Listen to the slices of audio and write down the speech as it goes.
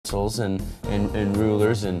pencils and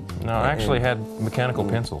rulers and. No, I actually had mechanical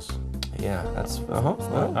pencils. Yeah, that's.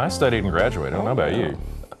 I studied and graduated. I don't know about you.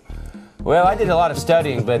 Well, I did a lot of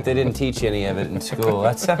studying, but they didn't teach any of it in school.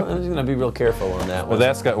 I'm going to be real careful on that one. Well,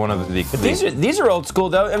 that's got one of the. But these are old school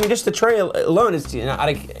though. I mean, just the tray alone is. You know,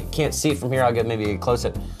 I can't see it from here. I'll get maybe a close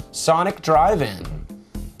up. Sonic Drive-In.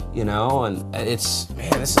 You know, and it's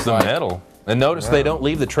this is the metal. And notice they don't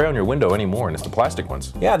leave the tray on your window anymore, and it's the plastic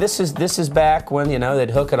ones. Yeah, this is back when they'd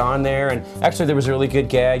hook it on there, and actually there was a really good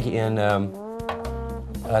gag in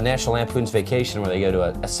National Lampoon's Vacation where they go to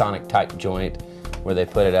a Sonic type joint where they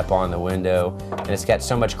put it up on the window, and it's got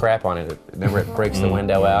so much crap on it. Remember, it breaks the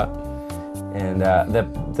window out. And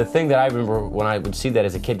the thing that I remember when I would see that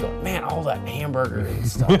as a kid, going, man, all that hamburger and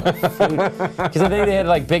stuff, because I think they had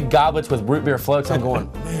like big goblets with root beer floats. I'm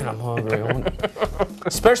going, man, I'm hungry.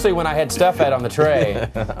 Especially when I had stuff out on the tray.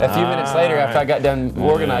 A few minutes later, after I got done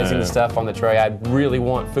organizing the stuff on the tray, I really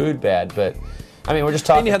want food bad, but. I mean, we're just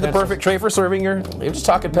talking. And you had the perfect tray for serving your. We're just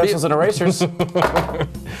talking pencils and erasers.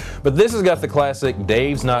 But this has got the classic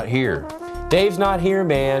 "Dave's not here." Dave's not here,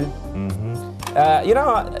 man. Mm-hmm. You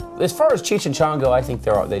know, as far as Cheech and Chong go, I think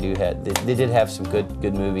they did have some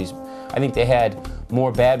good movies. I think they had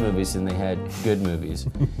more bad movies than they had good movies.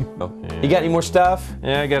 You got any more stuff?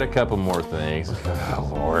 Yeah, I got a couple more things. Oh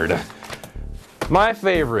Lord. My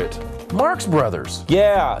favorite. Marx Brothers.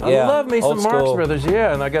 Yeah, I love me some Old Marx school. Brothers,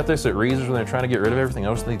 yeah. And I got this at Reese's when they're trying to get rid of everything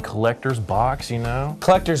else. The collector's box, you know?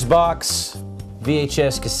 Collector's box,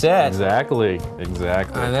 VHS cassette. Exactly.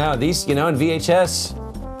 I know, these, you know, in VHS,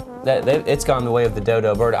 it's gone the way of the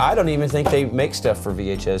dodo bird. I don't even think they make stuff for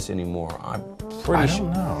VHS anymore. I'm pretty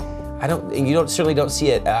sure. I don't know. You certainly don't see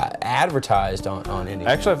it advertised on any.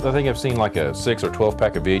 Actually, I think I've seen like a 6 or 12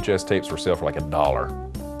 pack of VHS tapes for sale for like $1.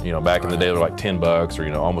 You know, back in the day, they were like $10, or you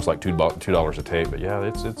know, almost like $2 a tape. But yeah,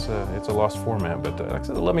 it's a lost format. But like I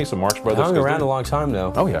said, I love me some Marx Brothers. Hung around a long time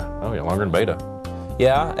though. Oh yeah, longer than Beta.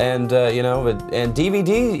 Yeah, and you know, and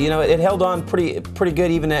DVD, you know, it held on pretty good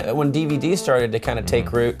even when DVD started to kind of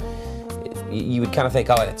take root. You would kind of think,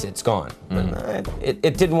 oh, it's gone. But it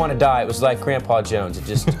didn't want to die. It was like Grandpa Jones. It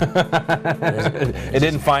just it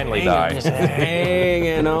didn't finally die. Just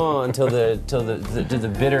hanging on till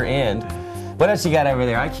the bitter end. What else you got over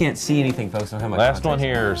there? I can't see anything, folks. How much Last one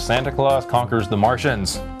here, Santa Claus Conquers the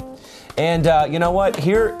Martians. And you know what?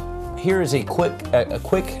 Here is a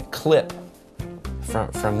quick clip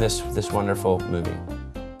from this wonderful movie.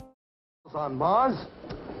 On Mars?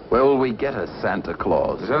 Where will we get a Santa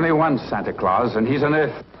Claus? There's only one Santa Claus, and he's on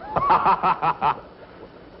Earth.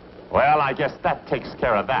 Well, I guess that takes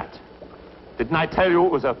care of that. Didn't I tell you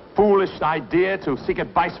it was a foolish idea to seek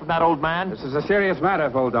advice from that old man? This is a serious matter,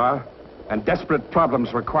 Voldar, and desperate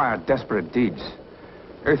problems require desperate deeds.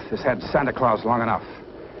 Earth has had Santa Claus long enough.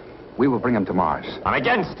 We will bring him to Mars. I'm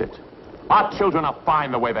against it. Our children are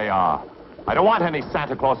fine the way they are. I don't want any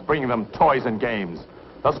Santa Claus bringing them toys and games.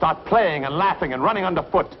 They'll start playing and laughing and running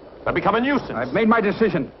underfoot. They'll become a nuisance. I've made my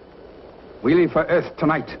decision. We leave for Earth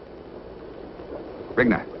tonight.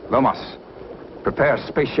 Rigna, Lomos, prepare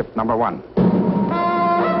spaceship number 1.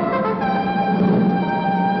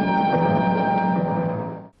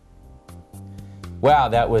 Wow,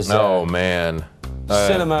 that was Oh man.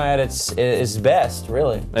 cinema at its best,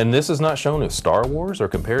 really. And this is not shown as Star Wars or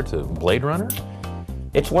compared to Blade Runner?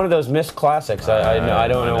 It's one of those missed classics. I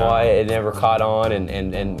don't know why it never caught on,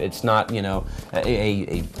 and it's not, you know,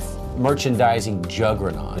 a merchandising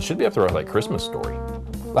juggernaut. It should be up there with like Christmas Story.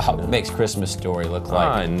 Wow, it makes Christmas Story look like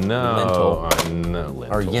I know. lentil. I know.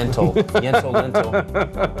 Lentil. Or Yentl. Lentil.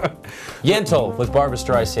 Yentl with Barbra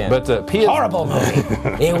Streisand. But Pia, horrible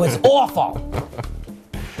movie. It was awful.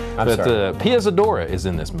 Pia Zadora is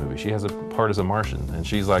in this movie. She has a part as a Martian, and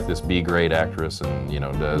she's like this B-grade actress, and you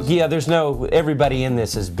know does. Yeah, there's no. Everybody in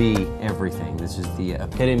this is B everything. This is the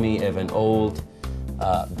epitome of an old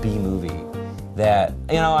B movie. That,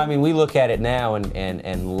 you know, I mean, we look at it now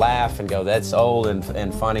and laugh and go, that's old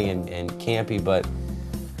and funny and campy, but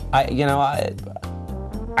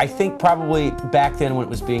I think probably back then when it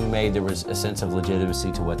was being made, there was a sense of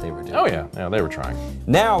legitimacy to what they were doing. Oh yeah, they were trying.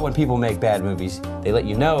 Now when people make bad movies, they let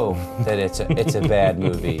you know that it's a bad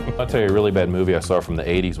movie. I'll tell you a really bad movie I saw from the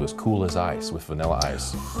 80s was Cool as Ice with Vanilla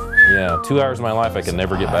Ice. Yeah, 2 hours of my life I can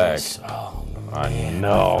never get back. Oh, I man,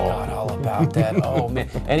 know. I forgot all about that. Oh man!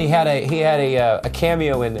 And he had a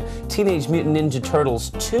cameo in Teenage Mutant Ninja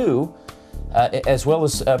Turtles 2, as well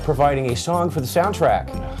as providing a song for the soundtrack.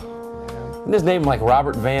 Isn't his name like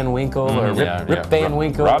Robert Van Winkle or Rip Van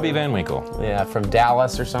Winkle? Robbie Van Winkle. Yeah, from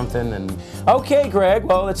Dallas or something. And okay, Greg.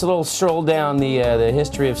 Well, it's a little stroll down the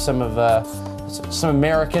history of some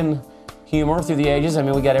American humor through the ages. I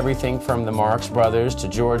mean, we got everything from the Marx Brothers to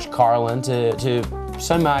George Carlin to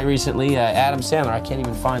semi-recently Adam Sandler. I can't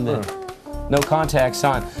even find the no contact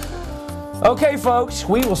sign. Okay, folks,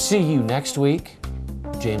 we will see you next week.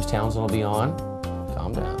 James Townsend will be on.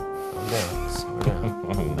 Calm down. Calm down. Simmer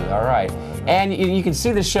down. All right. And you can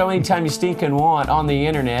see the show anytime you stinking want on the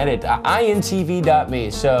internet at intv.me.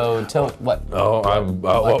 So until what? Oh, I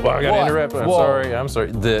got to interrupt. I'm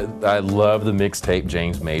sorry. I love the mixtape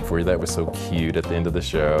James made for you. That was so cute at the end of the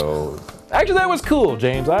show. Actually, that was cool,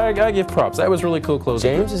 James. I give props. That was really cool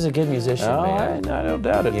closing. James is a good musician, man. I don't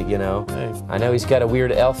doubt it. You know, Hey. I know he's got a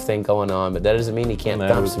weird elf thing going on, but that doesn't mean he can't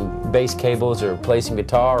thump some bass cables or play some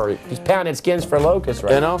guitar, or he's pounding skins for locusts,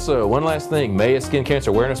 right? And also, one last thing, May is Skin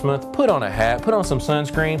Cancer Awareness Month. Put on a hat, put on some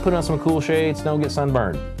sunscreen, put on some cool shades, don't get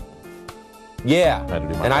sunburned. Yeah, Had to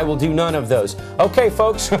do my and I will do none of those. Okay,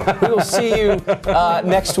 folks, we will see you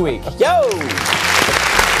next week. Yo!